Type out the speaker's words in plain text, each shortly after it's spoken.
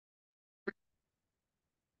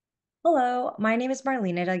Hello, my name is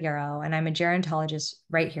Marlena Del Hierro, and I'm a gerontologist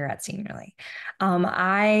right here at Senior Living.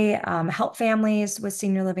 I help families with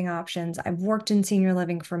senior living options. I've worked in senior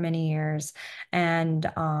living for many years, and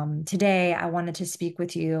today I wanted to speak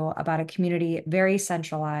with you about a community very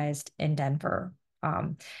centralized in Denver.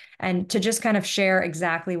 Um, and to just kind of share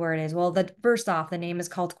exactly where it is. Well, first off, the name is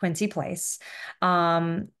called Quincy Place.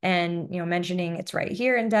 And mentioning it's right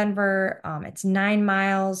here in Denver. It's 9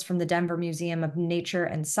 miles from the Denver Museum of Nature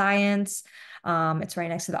and Science. It's right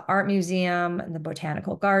next to the Art Museum and the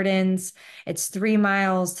Botanical Gardens. It's 3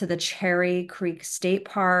 miles to the Cherry Creek State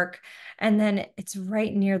Park. And then it's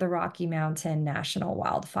right near the Rocky Mountain National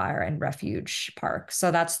Wildfire and Refuge Park.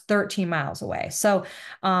 So that's 13 miles away. So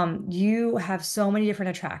you have so many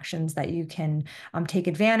different attractions that you can take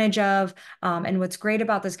advantage of. And what's great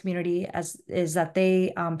about this community is that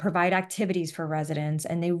they provide activities for residents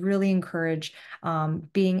and they really encourage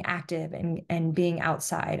being active and being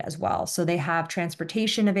outside as well. So they have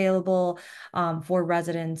transportation available for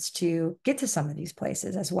residents to get to some of these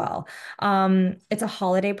places as well. It's a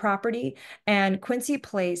holiday property, and Quincy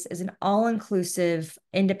Place is an all inclusive,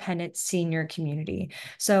 independent senior community.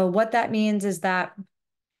 So, what that means is that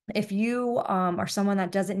if you are someone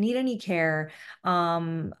that doesn't need any care,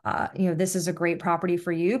 this is a great property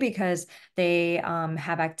for you because they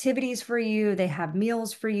have activities for you, they have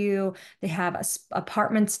meals for you, they have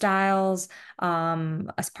apartment style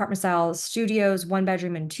studios, 1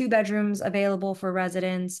 bedroom and 2 bedrooms available for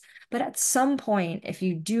residents. But at some point, if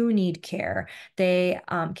you do need care, they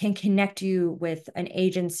can connect you with an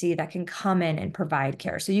agency that can come in and provide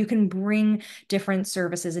care. So you can bring different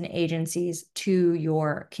services and agencies to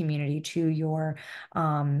your community, to your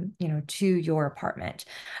apartment.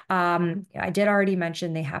 I did already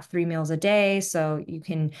mention they have 3 meals a day, so you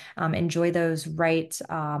can enjoy those right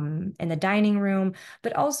in the dining room.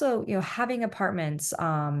 But also, having apartments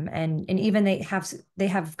and even they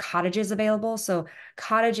have cottages available. So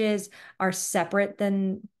cottages are separate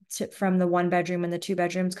from the 1 bedroom and the 2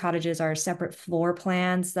 bedrooms. Cottages are separate floor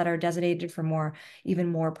plans that are designated for even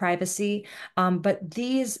more privacy. But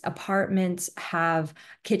these apartments have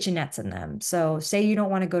kitchenettes in them. So, say you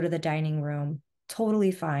don't want to go to the dining room,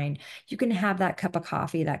 totally fine. You can have that cup of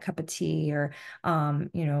coffee, that cup of tea, or,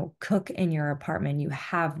 cook in your apartment. You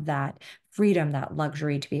have that freedom, that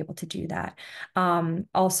luxury to be able to do that.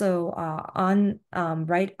 Also, on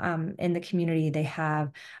right in the community, they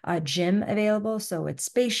have a gym available. So it's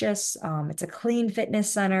spacious. It's a clean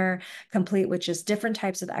fitness center, complete with just different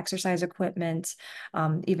types of exercise equipment,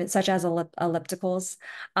 even such as ellipticals.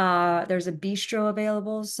 There's a bistro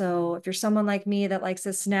available. So if you're someone like me that likes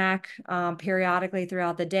to snack periodically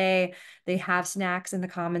throughout the day, they have snacks in the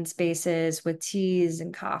common spaces with teas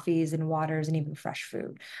and coffees and waters and even fresh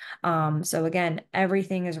food. So again,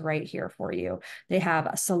 everything is right here for you. They have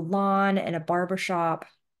a salon and a barber shop.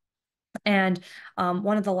 And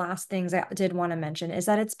one of the last things I did want to mention is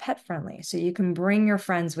that it's pet friendly. So you can bring your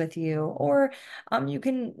friends with you or you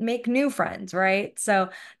can make new friends, right? So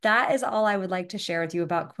that is all I would like to share with you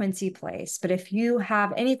about Quincy Place. But if you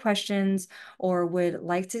have any questions or would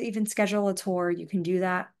like to even schedule a tour, you can do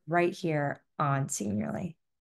that right here on Seniorly.